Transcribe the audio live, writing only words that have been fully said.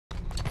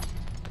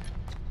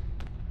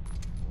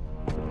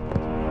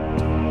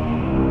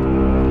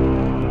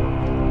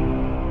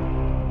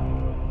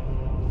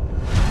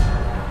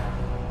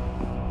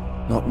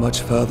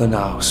much further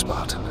now,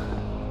 Spartan.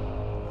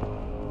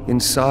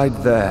 Inside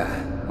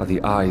there are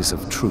the eyes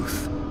of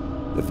truth,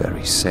 the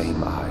very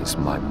same eyes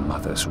my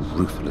mothers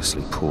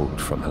ruthlessly pulled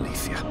from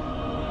Aletheia.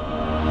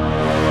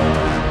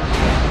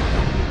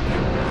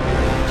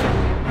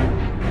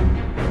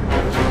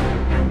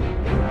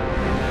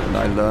 When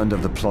I learned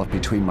of the plot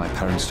between my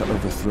parents to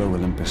overthrow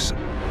Olympus,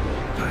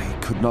 I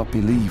could not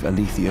believe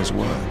Aletheia's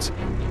words.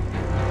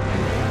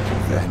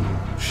 Then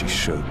she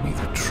showed me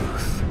the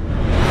truth.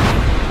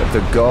 That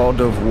the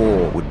god of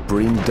war would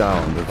bring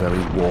down the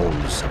very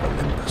walls of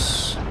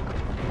Olympus.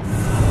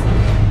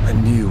 I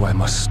knew I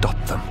must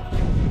stop them.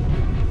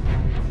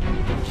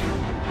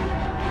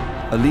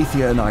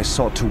 Aletheia and I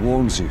sought to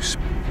warn Zeus.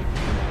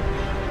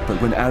 But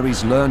when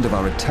Ares learned of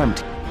our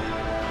attempt,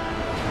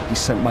 he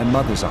sent my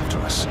mothers after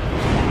us.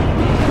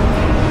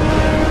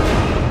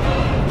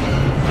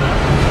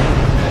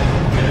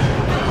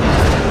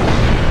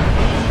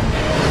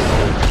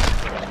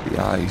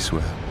 The eyes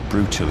were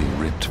brutally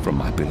ripped from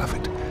my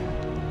beloved.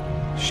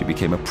 She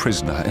became a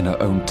prisoner in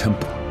her own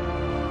temple.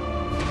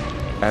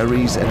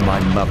 Ares and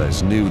my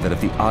mothers knew that if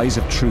the eyes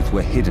of truth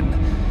were hidden,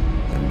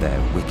 then their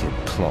wicked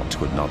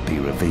plot would not be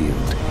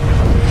revealed.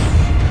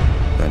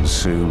 Then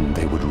soon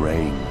they would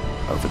reign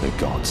over the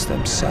gods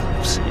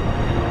themselves.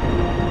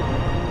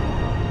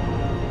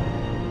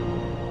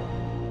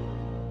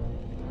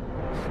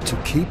 To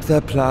keep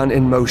their plan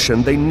in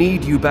motion, they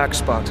need you back,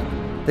 Spartan.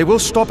 They will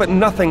stop at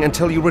nothing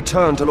until you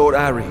return to Lord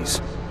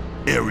Ares.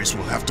 Ares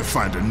will have to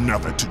find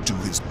another to do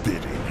his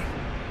bidding.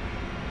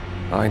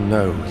 I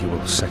know he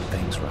will set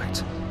things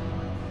right.